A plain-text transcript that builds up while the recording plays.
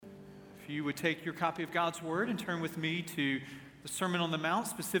you would take your copy of God's Word and turn with me to the Sermon on the Mount,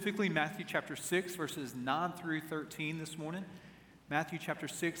 specifically Matthew chapter 6, verses 9 through 13 this morning. Matthew chapter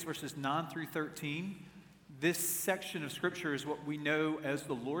 6, verses 9 through 13. This section of Scripture is what we know as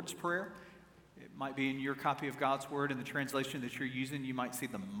the Lord's Prayer. It might be in your copy of God's Word in the translation that you're using. You might see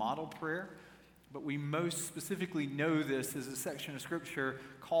the model prayer. But we most specifically know this as a section of Scripture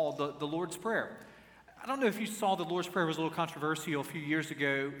called the Lord's Prayer. I don't know if you saw the Lord's Prayer was a little controversial a few years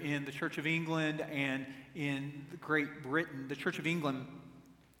ago in the Church of England and in Great Britain. The Church of England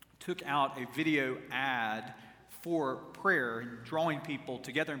took out a video ad for prayer and drawing people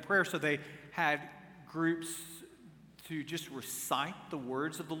together in prayer. So they had groups to just recite the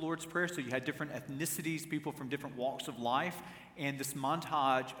words of the Lord's Prayer. So you had different ethnicities, people from different walks of life, and this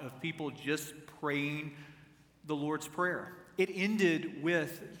montage of people just praying the Lord's Prayer. It ended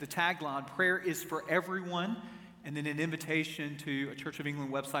with the tagline, "Prayer is for everyone," and then an invitation to a Church of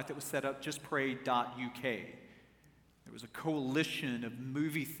England website that was set up, justpray.uk. There was a coalition of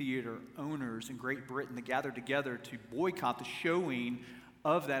movie theater owners in Great Britain that gathered together to boycott the showing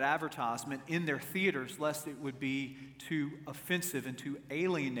of that advertisement in their theaters, lest it would be too offensive and too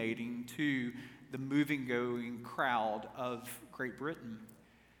alienating to the moving-going crowd of Great Britain.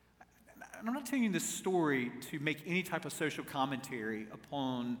 And I'm not telling you this story to make any type of social commentary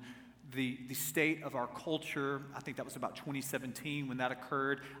upon the state of our culture. I think that was about 2017 when that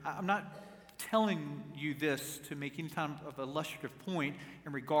occurred. I'm not telling you this to make any kind of illustrative point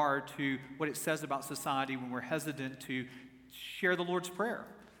in regard to what it says about society when we're hesitant to share the Lord's Prayer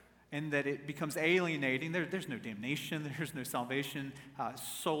and that it becomes alienating. There's no damnation. There's no salvation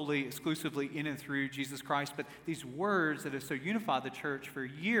solely, exclusively in and through Jesus Christ. But these words that have so unified the church for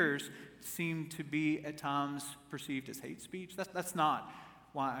years seem to be at times perceived as hate speech. That's not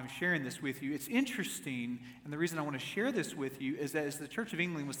why I'm sharing this with you. It's interesting, and the reason I want to share this with you is that as the Church of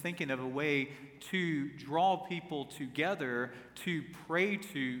England was thinking of a way to draw people together to pray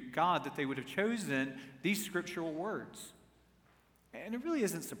to God, that they would have chosen these scriptural words. And it really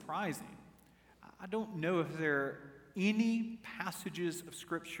isn't surprising. I don't know if there are any passages of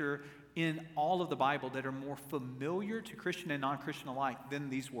Scripture in all of the Bible that are more familiar to Christian and non-Christian alike than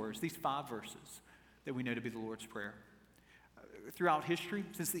these words, these 5 verses that we know to be the Lord's Prayer. Throughout history,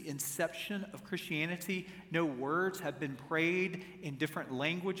 since the inception of Christianity, no words have been prayed in different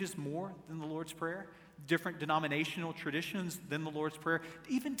languages more than the Lord's Prayer, different denominational traditions than the Lord's Prayer.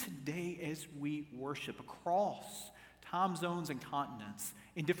 Even today as we worship across time zones and continents,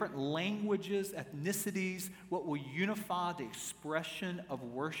 in different languages, ethnicities, what will unify the expression of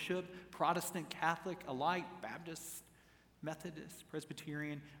worship, Protestant, Catholic alike, Baptist, Methodist,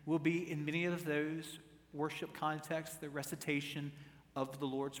 Presbyterian, will be in many of those worship contexts the recitation of the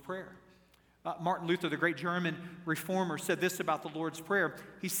Lord's Prayer. Martin Luther, the great German reformer, said this about the Lord's Prayer.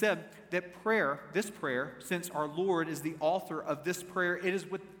 He said that this prayer, since our Lord is the author of this prayer, it is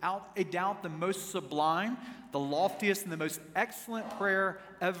without a doubt the most sublime, the loftiest, and the most excellent prayer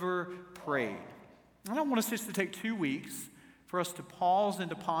ever prayed. And I want us just to take 2 weeks for us to pause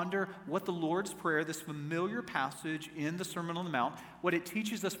and to ponder what the Lord's Prayer, this familiar passage in the Sermon on the Mount, what it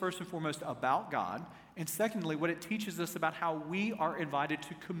teaches us first and foremost about God, and secondly, what it teaches us about how we are invited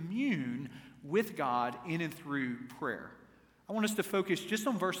to commune with God in and through prayer. I want us to focus just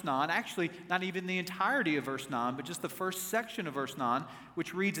on verse 9, actually not even the entirety of verse 9, but just the first section of verse 9,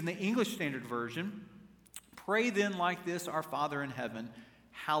 which reads in the English Standard Version, "Pray then like this, our Father in heaven,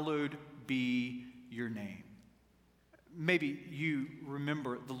 hallowed be your name." Maybe you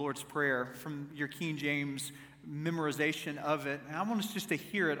remember the Lord's Prayer from your King James memorization of it. And I want us just to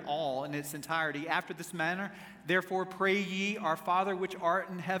hear it all in its entirety. "After this manner, therefore pray ye, our Father which art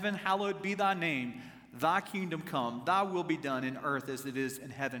in heaven, hallowed be thy name. Thy kingdom come, thy will be done in earth as it is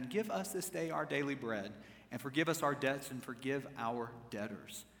in heaven. Give us this day our daily bread, and forgive us our debts, and forgive our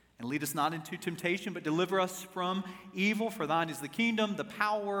debtors. And lead us not into temptation, but deliver us from evil. For thine is the kingdom, the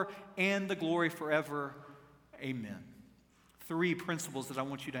power, and the glory forever. Amen." 3 principles that I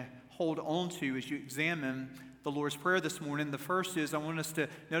want you to hold on to as you examine the Lord's Prayer this morning. The first is I want us to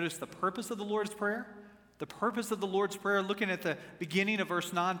notice the purpose of the Lord's Prayer. The purpose of the Lord's Prayer, looking at the beginning of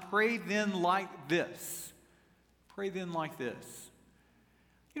verse 9, "Pray then like this." Pray then like this.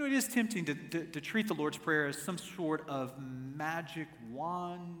 You know, it is tempting to treat the Lord's Prayer as some sort of magic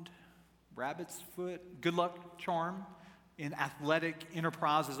wand, rabbit's foot, good luck charm in athletic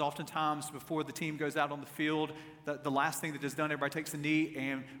enterprises, oftentimes before the team goes out on the field, the last thing that is done, everybody takes a knee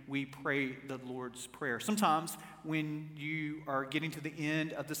and we pray the Lord's Prayer. Sometimes when you are getting to the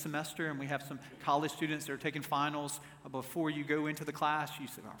end of the semester and we have some college students that are taking finals, before you go into the class, you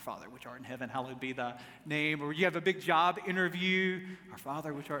say, "Our Father, which art in heaven, hallowed be thy name." Or you have a big job interview, "Our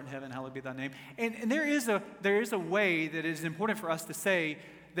Father, which art in heaven, hallowed be thy name." And there is a way that is important for us to say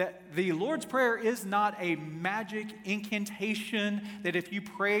that the Lord's Prayer is not a magic incantation that if you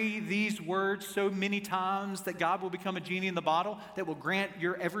pray these words so many times that God will become a genie in the bottle that will grant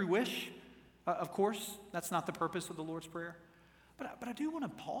your every wish. Of course, that's not the purpose of the Lord's Prayer. But I do want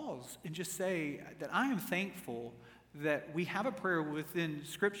to pause and just say that I am thankful that we have a prayer within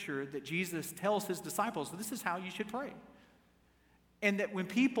Scripture that Jesus tells his disciples, this is how you should pray. And that when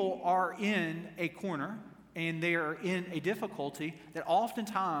people are in a corner and they are in a difficulty, that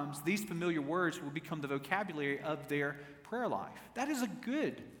oftentimes these familiar words will become the vocabulary of their prayer life. That is a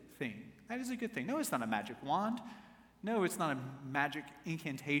good thing. That is a good thing. No, it's not a magic wand. No, it's not a magic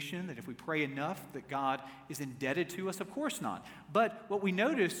incantation that if we pray enough that God is indebted to us. Of course not. But what we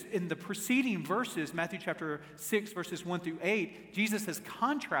notice in the preceding verses, Matthew chapter 6, verses 1 through 8, Jesus has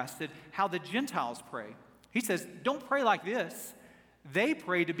contrasted how the Gentiles pray. He says, don't pray like this. They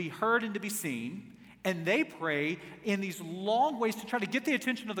pray to be heard and to be seen. And they pray in these long ways to try to get the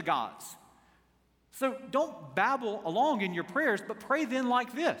attention of the gods. So don't babble along in your prayers, but pray then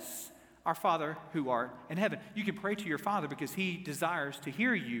like this. Our Father who art in heaven. You can pray to your Father because he desires to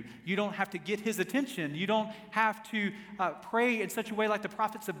hear you. You don't have to get his attention. You don't have to pray in such a way like the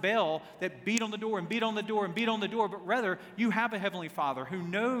prophets of Baal that beat on the door and beat on the door and beat on the door, but rather you have a heavenly Father who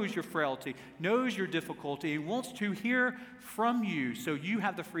knows your frailty, knows your difficulty, and wants to hear from you so you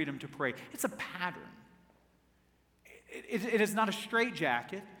have the freedom to pray. It's a pattern. It is not a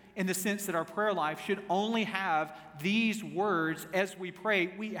straitjacket in the sense that our prayer life should only have these words as we pray.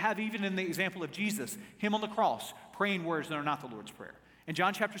 We have even in the example of Jesus, him on the cross, praying words that are not the Lord's Prayer. In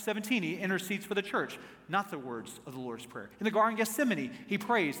John chapter 17, he intercedes for the church, not the words of the Lord's Prayer. In the Garden of Gethsemane, he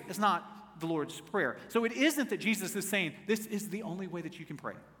prays, it's not the Lord's Prayer. So it isn't that Jesus is saying, this is the only way that you can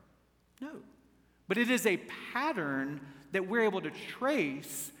pray. No. But it is a pattern that we're able to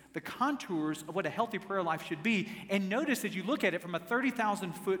trace the contours of what a healthy prayer life should be. And notice as you look at it from a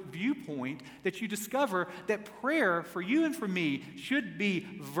 30,000-foot viewpoint that you discover that prayer for you and for me should be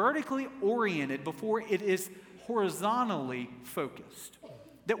vertically oriented before it is horizontally focused.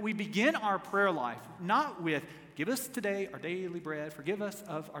 That we begin our prayer life not with, give us today our daily bread, forgive us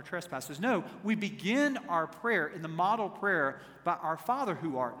of our trespasses. No, we begin our prayer in the model prayer by our Father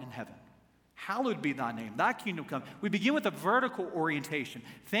who art in heaven. Hallowed be thy name, thy kingdom come. We begin with a vertical orientation,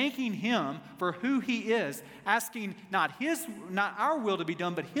 thanking him for who he is, asking not our will to be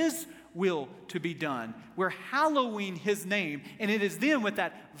done, but his will to be done. We're hallowing his name, and it is then with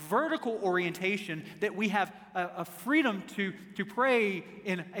that vertical orientation that we have a freedom to pray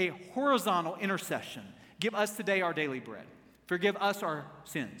in a horizontal intercession. Give us today our daily bread. Forgive us our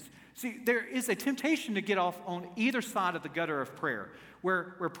sins. See, there is a temptation to get off on either side of the gutter of prayer, where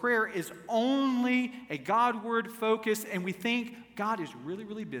prayer is only a Godward focus, and we think God is really,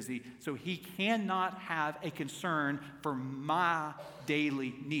 really busy, so he cannot have a concern for my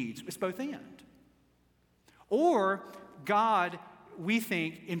daily needs. It's both and. Or God, we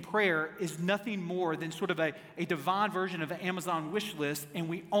think, in prayer is nothing more than sort of a divine version of an Amazon wish list, and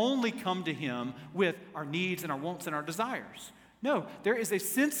we only come to him with our needs and our wants and our desires. No, there is a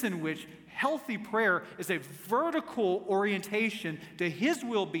sense in which healthy prayer is a vertical orientation to his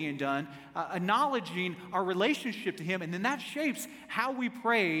will being done, acknowledging our relationship to him, and then that shapes how we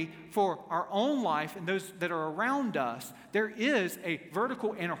pray for our own life and those that are around us. There is a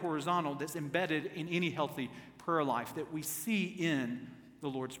vertical and a horizontal that's embedded in any healthy prayer life that we see in the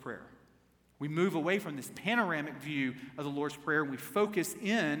Lord's Prayer. We move away from this panoramic view of the Lord's Prayer. We focus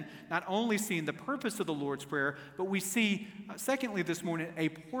in not only seeing the purpose of the Lord's Prayer, but we see, secondly this morning, a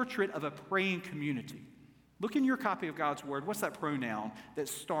portrait of a praying community. Look in your copy of God's Word. What's that pronoun that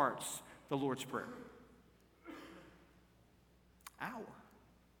starts the Lord's Prayer? Our.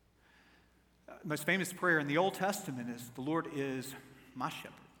 The most famous prayer in the Old Testament is, the Lord is my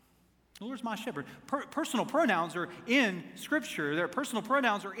shepherd. The Lord's my shepherd. Personal pronouns are in Scripture. Their personal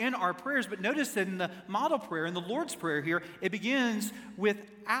pronouns are in our prayers, but notice in the model prayer, in the Lord's Prayer here, it begins with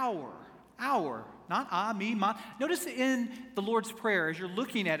our, not I, me, my. Notice in the Lord's Prayer, as you're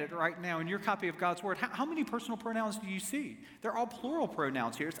looking at it right now in your copy of God's Word, how many personal pronouns do you see? They're all plural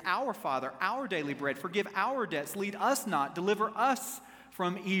pronouns here. It's our Father, our daily bread, forgive our debts, lead us not, deliver us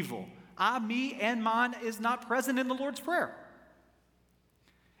from evil. I, me, and mine is not present in the Lord's Prayer.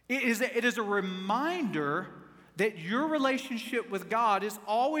 It is a reminder that your relationship with God is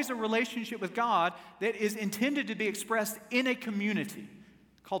always a relationship with God that is intended to be expressed in a community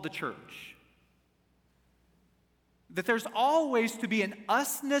called the church. That there's always to be an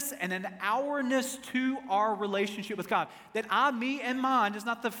usness and an ourness to our relationship with God. That I, me, and mine is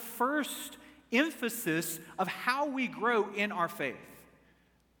not the first emphasis of how we grow in our faith.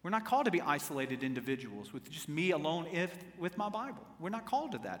 We're not called to be isolated individuals with just me alone with my Bible. We're not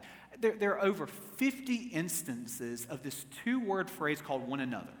called to that. There are over 50 instances of this two-word phrase called one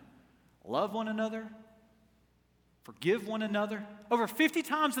another. Love one another, forgive one another. Over 50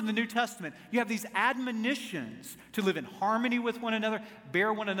 times in the New Testament, you have these admonitions to live in harmony with one another,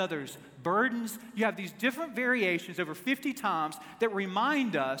 bear one another's burdens. You have these different variations over 50 times that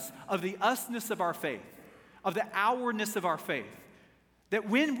remind us of the usness of our faith, of the ourness of our faith. That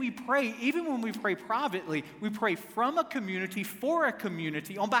when we pray, even when we pray privately, we pray from a community, for a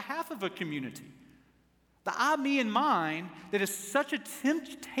community, on behalf of a community. The I, me, and mine that is such a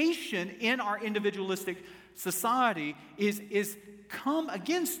temptation in our individualistic society is come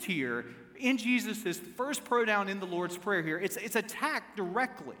against here in Jesus' first pronoun in the Lord's Prayer here. It's attacked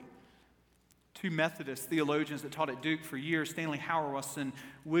directly. Two Methodist theologians that taught at Duke for years, Stanley Hauerwas and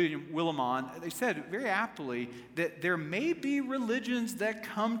William Willimon, they said very aptly that there may be religions that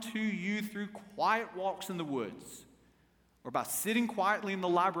come to you through quiet walks in the woods, or by sitting quietly in the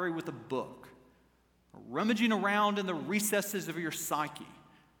library with a book, or rummaging around in the recesses of your psyche.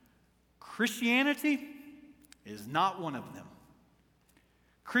 Christianity is not one of them.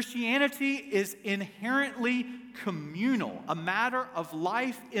 Christianity is inherently communal, a matter of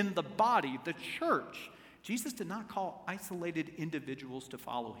life in the body, the church. Jesus did not call isolated individuals to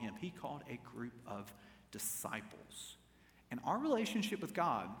follow him. He called a group of disciples. And our relationship with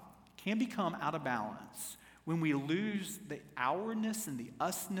God can become out of balance when we lose the ourness and the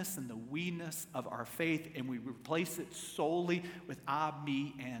usness and the we-ness of our faith and we replace it solely with I,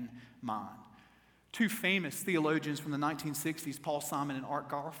 me, and mine. Two famous theologians from the 1960s, Paul Simon and Art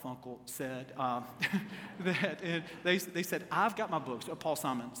Garfunkel, said that they said, "I've got my books." A Paul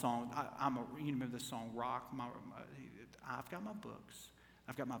Simon song. You remember this song, "Rock"? I've got my books.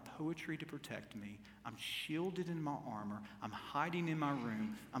 I've got my poetry to protect me. I'm shielded in my armor. I'm hiding in my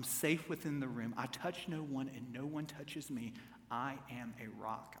room. I'm safe within the room. I touch no one, and no one touches me. I am a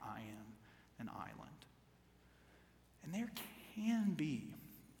rock. I am an island. And there can be,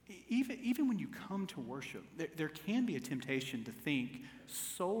 even when you come to worship, there can be a temptation to think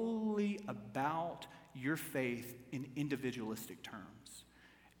solely about your faith in individualistic terms.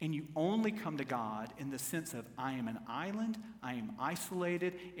 And you only come to God in the sense of, I am an island, I am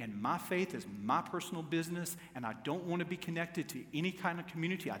isolated, and my faith is my personal business, and I don't want to be connected to any kind of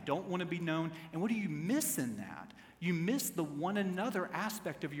community. I don't want to be known. And what do you miss in that? You miss the one another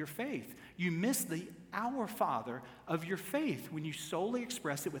aspect of your faith. You miss the our Father of your faith when you solely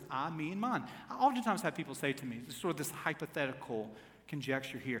express it with I, me, and mine. I oftentimes have people say to me, sort of this hypothetical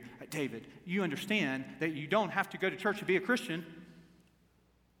conjecture here, David, you understand that you don't have to go to church to be a Christian.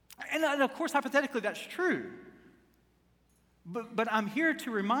 And of course, hypothetically, that's true. But I'm here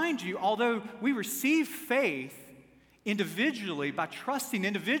to remind you, although we receive faith individually by trusting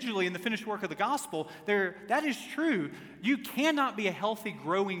individually in the finished work of the gospel, that is true. You cannot be a healthy,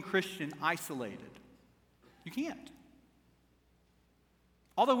 growing Christian isolated. You can't.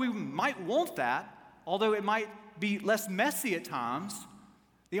 Although we might want that, although it might be less messy at times,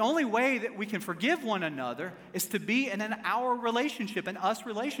 the only way that we can forgive one another is to be in an our relationship, an us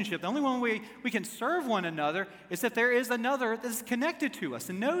relationship. The only way we can serve one another is if there is another that's connected to us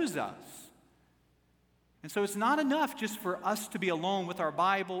and knows us. And so it's not enough just for us to be alone with our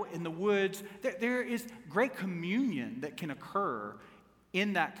Bible in the woods. There is great communion that can occur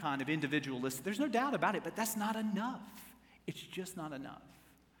in that kind of individualistic. There's no doubt about it, but that's not enough. It's just not enough.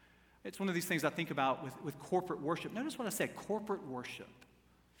 It's one of these things I think about with corporate worship. Notice what I said, corporate worship.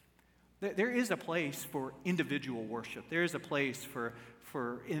 There is a place for individual worship. There is a place for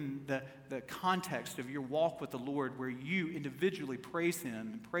in the context of your walk with the Lord where you individually praise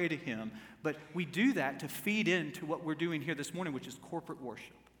Him and pray to Him. But we do that to feed into what we're doing here this morning, which is corporate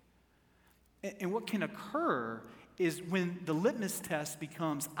worship. And what can occur is when the litmus test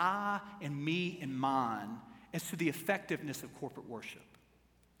becomes I and me and mine as to the effectiveness of corporate worship.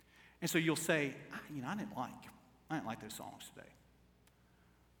 And so you'll say, I didn't like those songs today.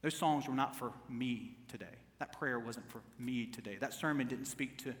 Those songs were not for me today. That prayer wasn't for me today. That sermon didn't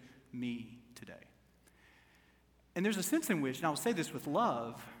speak to me today. And there's a sense in which, and I will say this with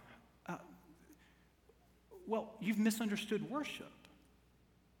love, you've misunderstood worship.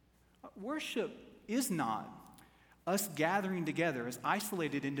 Worship is not us gathering together as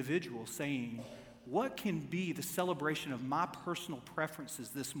isolated individuals saying, what can be the celebration of my personal preferences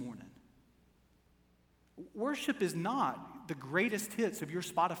this morning? Worship is not the greatest hits of your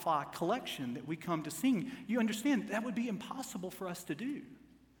Spotify collection that we come to sing. You understand that would be impossible for us to do.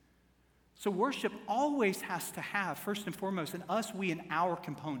 So worship always has to have, first and foremost, an us, we, and our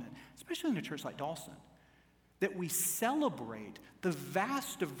component, especially in a church like Dawson, that we celebrate the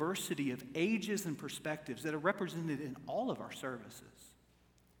vast diversity of ages and perspectives that are represented in all of our services.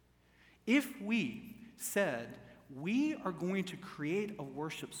 If we said we are going to create a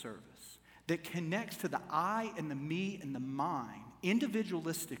worship service that connects to the I and the me and the mine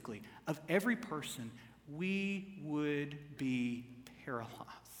individualistically of every person, we would be paralyzed.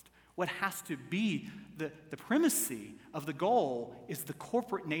 What has to be the primacy of the goal is the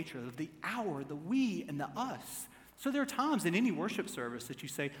corporate nature of the our, the we, and the us. So there are times in any worship service that you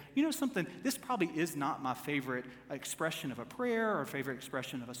say, you know something, this probably is not my favorite expression of a prayer or favorite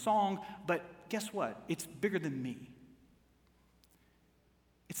expression of a song, but guess what? It's bigger than me.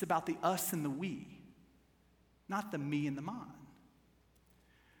 It's about the us and the we, not the me and the mine.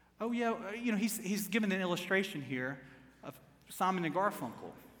 Oh yeah, he's given an illustration here of Simon and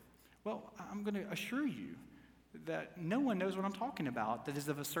Garfunkel. Well, I'm going to assure you that no one knows what I'm talking about that is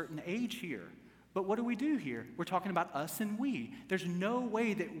of a certain age here. But what do we do here? We're talking about us and we. There's no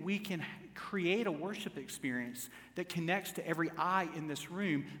way that we can create a worship experience that connects to every I in this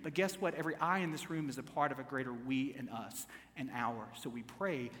room. But guess what? Every I in this room is a part of a greater we and us and our. So we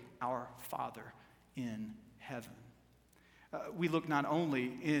pray, our Father in heaven. We look not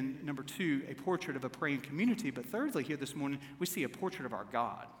only in, number 2, a portrait of a praying community, but thirdly, here this morning, we see a portrait of our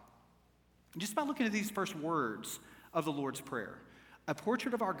God. Just by looking at these first words of the Lord's Prayer, a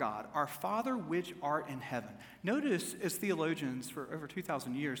portrait of our God, our Father which art in heaven. Notice, as theologians for over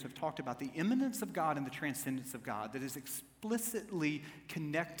 2,000 years have talked about the immanence of God and the transcendence of God that is explicitly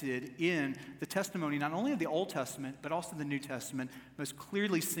connected in the testimony not only of the Old Testament, but also the New Testament, most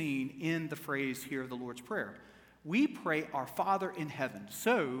clearly seen in the phrase here of the Lord's Prayer. We pray, our Father in heaven.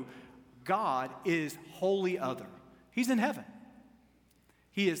 So, God is wholly other. He's in heaven.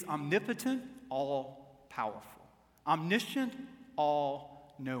 He is omnipotent, all-powerful. Omniscient,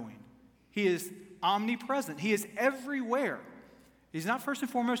 all-knowing. He is omnipresent. He is everywhere. He's not first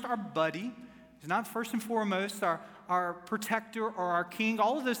and foremost our buddy. He's not first and foremost our protector or our king.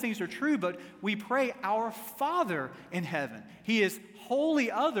 All of those things are true, but we pray our Father in heaven. He is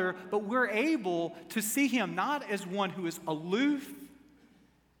wholly other, but we're able to see him not as one who is aloof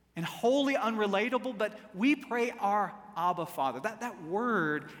and wholly unrelatable, but we pray our Abba Father. That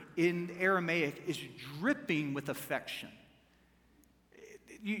word in Aramaic is dripping with affection.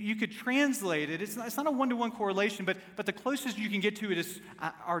 You could translate it. It's not a one-to-one correlation, but the closest you can get to it is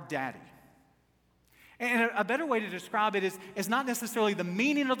our daddy. And a better way to describe it is not necessarily the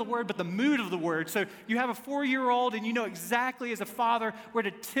meaning of the word, but the mood of the word. So you have a 4-year-old, and you know exactly as a father where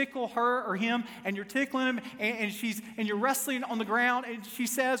to tickle her or him, and you're tickling him, and you're wrestling on the ground, and she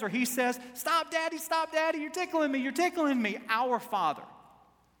says or he says, stop, daddy, you're tickling me, our Father,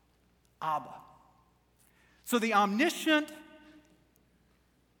 Abba. So the omniscient,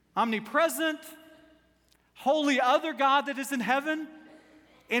 omnipresent, holy other God that is in heaven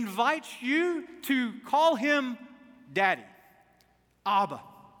invites you to call him Daddy, Abba.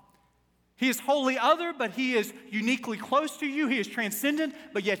 He is wholly other, but he is uniquely close to you. He is transcendent,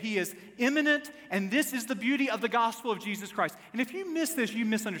 but yet he is immanent. And this is the beauty of the gospel of Jesus Christ. And if you miss this, you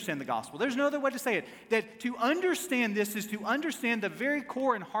misunderstand the gospel. There's no other way to say it. That to understand this is to understand the very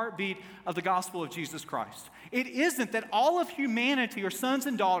core and heartbeat of the gospel of Jesus Christ. It isn't that all of humanity are sons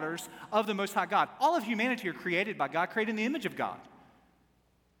and daughters of the Most High God. All of humanity are created by God, created in the image of God.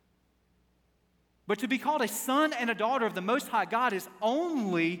 But to be called a son and a daughter of the Most High God is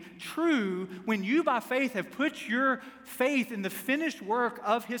only true when you by faith have put your faith in the finished work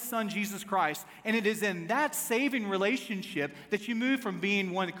of his Son, Jesus Christ. And it is in that saving relationship that you move from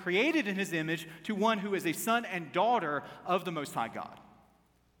being one created in his image to one who is a son and daughter of the Most High God.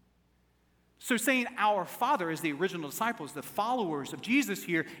 So saying our Father as the original disciples, the followers of Jesus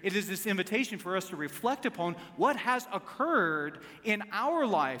here, it is this invitation for us to reflect upon what has occurred in our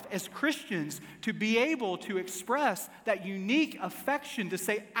life as Christians to be able to express that unique affection to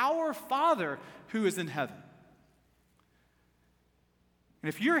say, our Father who is in heaven. And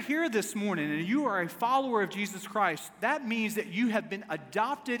if you're here this morning and you are a follower of Jesus Christ, that means that you have been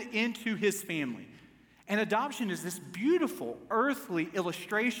adopted into his family. And adoption is this beautiful earthly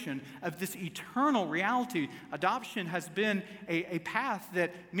illustration of this eternal reality. Adoption has been a path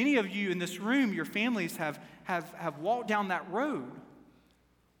that many of you in this room, your families have walked down that road.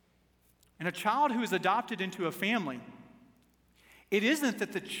 And a child who is adopted into a family, it isn't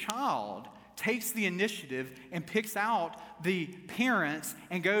that the child takes the initiative and picks out the parents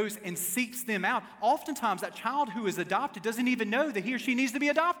and goes and seeks them out. Oftentimes, that child who is adopted doesn't even know that he or she needs to be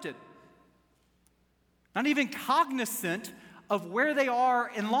adopted. Not even cognizant of where they are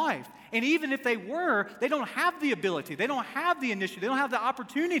in life. And even if they were, they don't have the ability, they don't have the initiative, they don't have the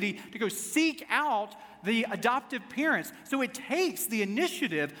opportunity to go seek out the adoptive parents. So it takes the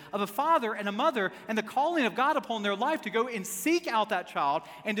initiative of a father and a mother and the calling of God upon their life to go and seek out that child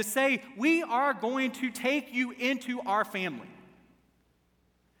and to say, we are going to take you into our family.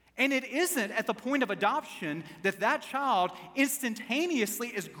 And it isn't at the point of adoption that that child instantaneously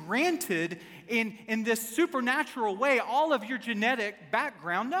is granted in this supernatural way all of your genetic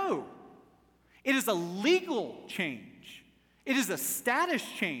background. No. It is a legal change. It is a status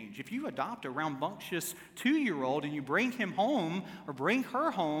change. If you adopt a rambunctious 2-year-old and you bring him home or bring her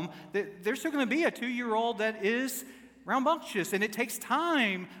home, there's still going to be a 2-year-old that is rambunctious, and it takes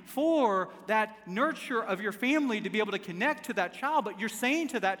time for that nurture of your family to be able to connect to that child. But you're saying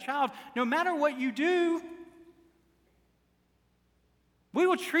to that child, no matter what you do, we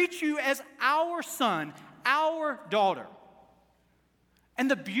will treat you as our son, our daughter. And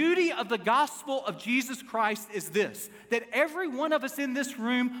the beauty of the gospel of Jesus Christ is this, that every one of us in this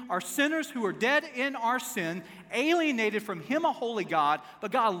room are sinners who are dead in our sin, alienated from Him, a holy God,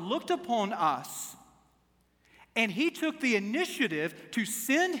 but God looked upon us and He took the initiative to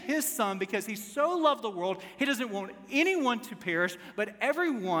send His Son because He so loved the world. He doesn't want anyone to perish, but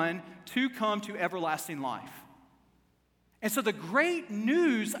everyone to come to everlasting life. And so the great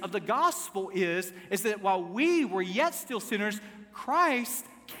news of the gospel is that while we were yet still sinners, Christ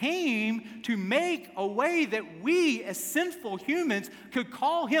came to make a way that we as sinful humans could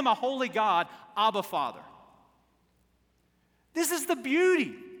call Him a holy God, Abba Father. This is the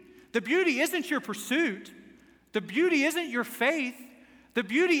beauty. The beauty isn't your pursuit. The beauty isn't your faith. The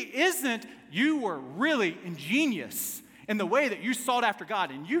beauty isn't you were really ingenious in the way that you sought after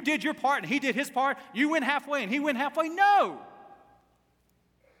God and you did your part and He did His part. You went halfway and He went halfway. No.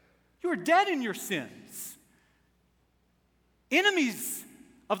 You were dead in your sins. Enemies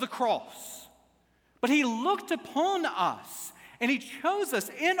of the cross. But He looked upon us and He chose us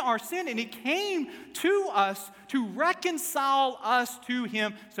in our sin and He came to us to reconcile us to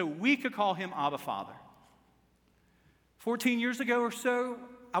Him so we could call Him Abba Father. 14 years ago or so,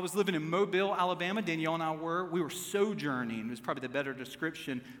 I was living in Mobile, Alabama. Danielle and I we were sojourning. It was probably the better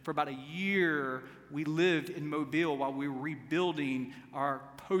description. For about a year, we lived in Mobile while we were rebuilding our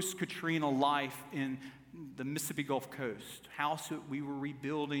post-Katrina life in the Mississippi Gulf Coast. House that we were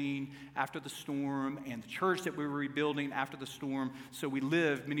rebuilding after the storm and the church that we were rebuilding after the storm. So we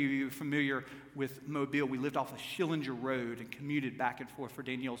lived, many of you are familiar with Mobile, we lived off of Schillinger Road and commuted back and forth for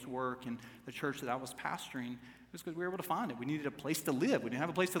Danielle's work and the church that I was pastoring. It was because we were able to find it. We needed a place to live. We didn't have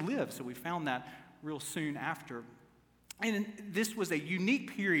a place to live, so we found that real soon after. And this was a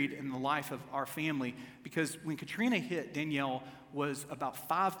unique period in the life of our family because when Katrina hit, Danielle was about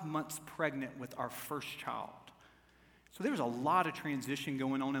 5 months pregnant with our first child. So there was a lot of transition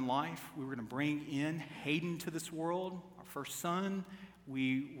going on in life. We were going to bring in Hayden to this world, our first son.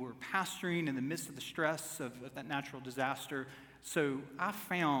 We were pastoring in the midst of the stress of that natural disaster. So I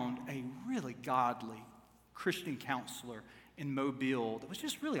found a really godly Christian counselor in Mobile that was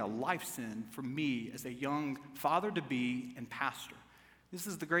just really a life send for me as a young father-to-be and pastor. This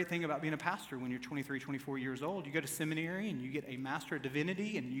is the great thing about being a pastor when you're 23, 24 years old. You go to seminary and you get a Master of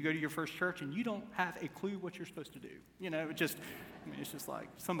Divinity and you go to your first church and you don't have a clue what you're supposed to do. You know, it's just like,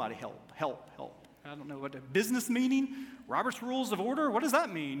 somebody help. I don't know what a business meeting, Robert's Rules of Order, what does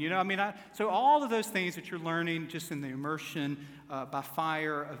that mean? You know, so all of those things that you're learning just in the immersion by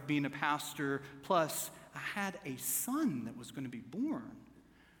fire of being a pastor, plus I had a son that was going to be born.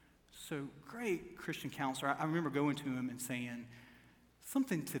 So great Christian counselor. I remember going to him and saying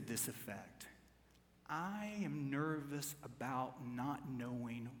something to this effect. I am nervous about not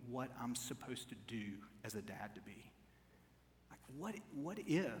knowing what I'm supposed to do as a dad to be. Like, what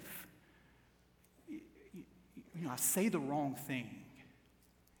if, I say the wrong thing?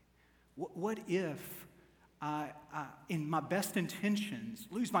 What if I, in my best intentions,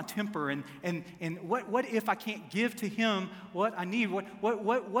 lose my temper, and what if I can't give to him what I need?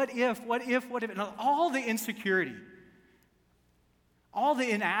 What if, and all the insecurity, all the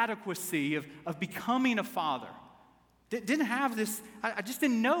inadequacy of becoming a father. Didn't have this, I just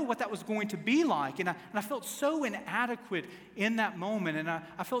didn't know what that was going to be like. And I felt so inadequate in that moment. And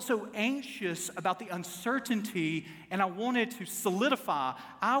I felt so anxious about the uncertainty. And I wanted to solidify.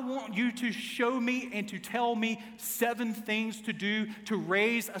 I want you to show me and to tell me 7 things to do to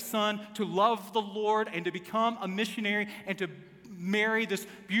raise a son, to love the Lord, and to become a missionary, and to marry this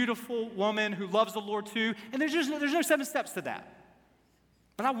beautiful woman who loves the Lord too. And there's no 7 steps to that.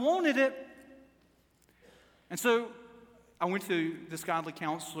 But I wanted it. And so I went to this godly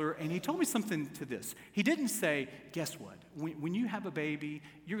counselor, and he told me something to this. He didn't say, guess what? When you have a baby,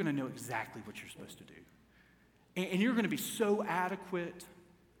 you're going to know exactly what you're supposed to do. And you're going to be so adequate.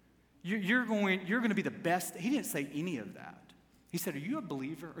 You're going to be the best. He didn't say any of that. He said, are you a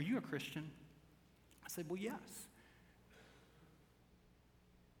believer? Are you a Christian? I said, well, yes.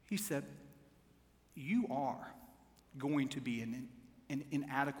 He said, you are going to be an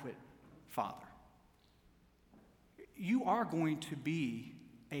inadequate father. You are going to be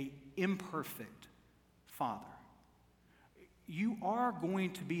an imperfect father. You are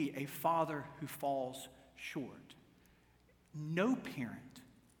going to be a father who falls short. No parent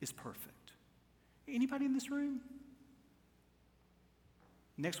is perfect. Anybody in this room?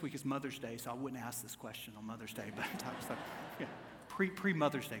 Next week is Mother's Day, so I wouldn't ask this question on Mother's Day, but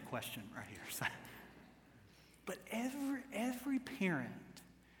pre-Mother's Day question right here. So. But every parent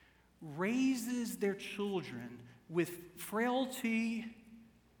raises their children with frailty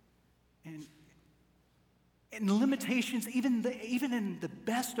and limitations, even in the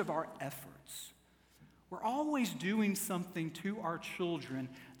best of our efforts. We're always doing something to our children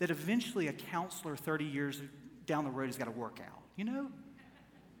that eventually a counselor 30 years down the road has got to work out, you know?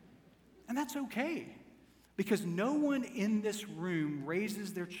 And that's okay, because no one in this room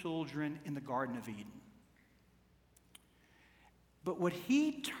raises their children in the Garden of Eden. But what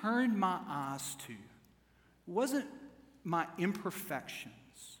he turned my eyes to wasn't my imperfections,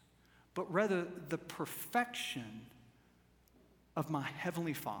 but rather the perfection of my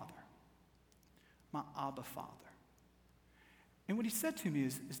Heavenly Father, my Abba Father. And what he said to me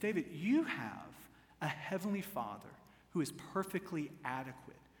is, David, you have a Heavenly Father who is perfectly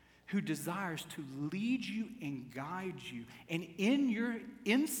adequate, who desires to lead you and guide you. And in your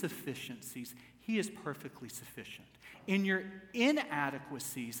insufficiencies, he is perfectly sufficient. In your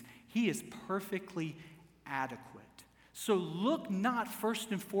inadequacies, he is perfectly adequate. So look not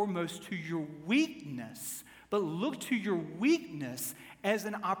first and foremost to your weakness, but look to your weakness as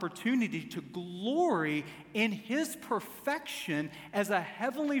an opportunity to glory in his perfection as a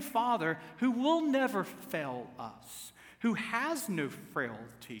Heavenly Father who will never fail us, who has no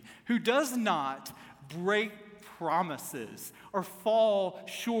frailty, who does not break promises or fall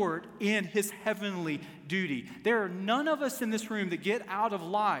short in his heavenly duty. There are none of us in this room that get out of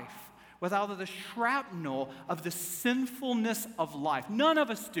life without the shrapnel of the sinfulness of life. None of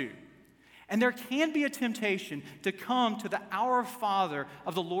us do. And there can be a temptation to come to the Our Father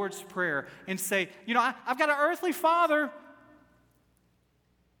of the Lord's Prayer and say, you know, I've got an earthly father,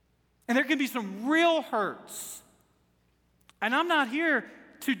 and there can be some real hurts. And I'm not here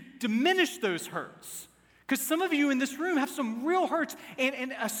to diminish those hurts, because some of you in this room have some real hurts,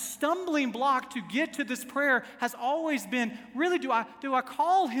 and a stumbling block to get to this prayer has always been, really, do I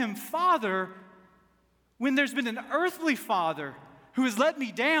call him Father when there's been an earthly father who has let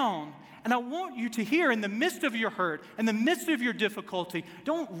me down? And I want you to hear, in the midst of your hurt, in the midst of your difficulty,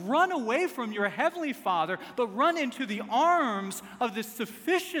 don't run away from your Heavenly Father, but run into the arms of the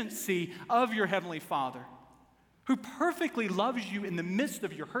sufficiency of your Heavenly Father, who perfectly loves you in the midst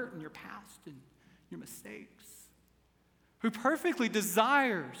of your hurt and your past and your mistakes, who perfectly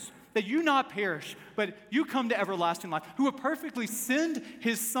desires that you not perish, but you come to everlasting life, who would perfectly send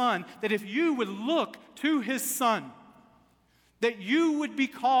his Son, that if you would look to his Son, that you would be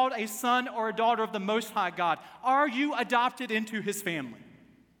called a son or a daughter of the Most High God. Are you adopted into his family?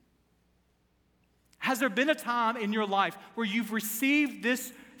 Has there been a time in your life where you've received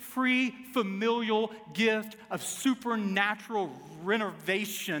this free familial gift of supernatural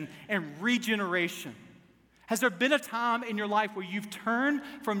renovation and regeneration? Has there been a time in your life where you've turned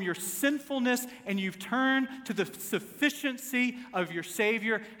from your sinfulness and you've turned to the sufficiency of your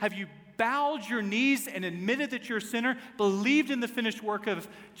Savior? Have you bowed your knees and admitted that you're a sinner, believed in the finished work of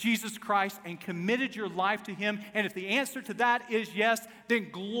Jesus Christ, and committed your life to him? And if the answer to that is yes,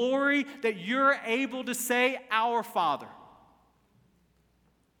 then glory that you're able to say, Our Father.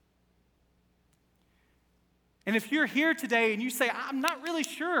 And if you're here today and you say, I'm not really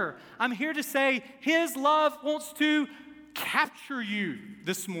sure, I'm here to say his love wants to capture you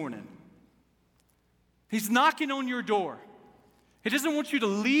this morning. He's knocking on your door. He doesn't want you to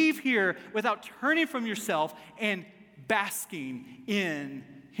leave here without turning from yourself and basking in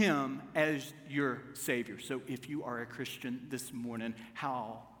him as your Savior. So if you are a Christian this morning,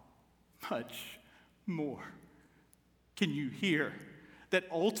 how much more can you hear that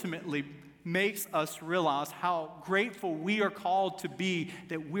ultimately makes us realize how grateful we are called to be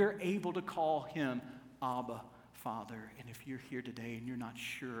that we're able to call him Abba Father. And if you're here today and you're not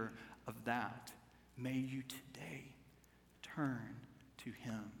sure of that, may you today turn to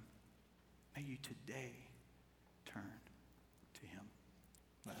him. May you today turn to him.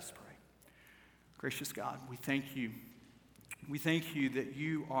 Let us pray. Gracious God, we thank you. We thank you that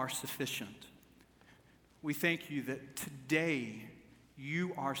you are sufficient. We thank you that today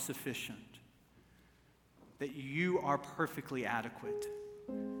you are sufficient, that you are perfectly adequate.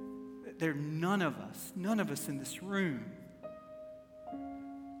 That there are none of us in this room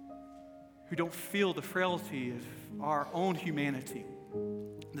who don't feel the frailty of our own humanity,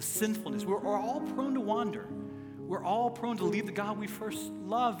 the sinfulness. We're all prone to wander. We're all prone to leave the God we first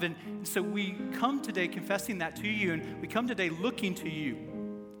love. And so we come today confessing that to you, and we come today looking to you,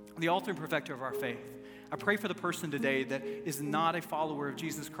 the author and perfecter of our faith. I pray for the person today that is not a follower of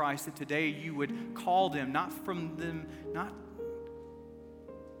Jesus Christ, that today you would call them, not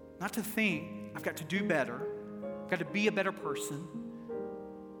to think, I've got to do better, I've got to be a better person,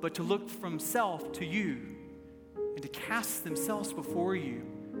 but to look from self to you and to cast themselves before you,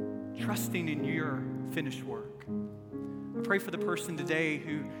 trusting in your finished work. I pray for the person today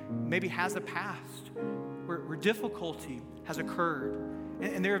who maybe has a past where difficulty has occurred,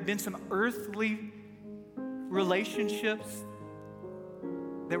 and there have been some earthly relationships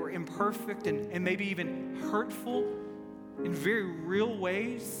that were imperfect and maybe even hurtful in very real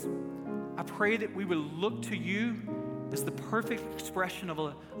ways. I pray that we would look to you as the perfect expression of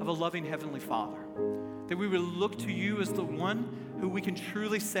a loving Heavenly Father. That we would look to you as the one who we can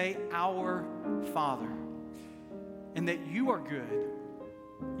truly say, our Father. And that you are good.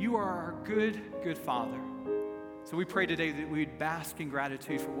 You are our good, good Father. So we pray today that we would bask in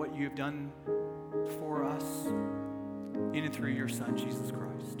gratitude for what you have done for us in and through your Son, Jesus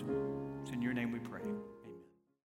Christ. It's in your name we pray.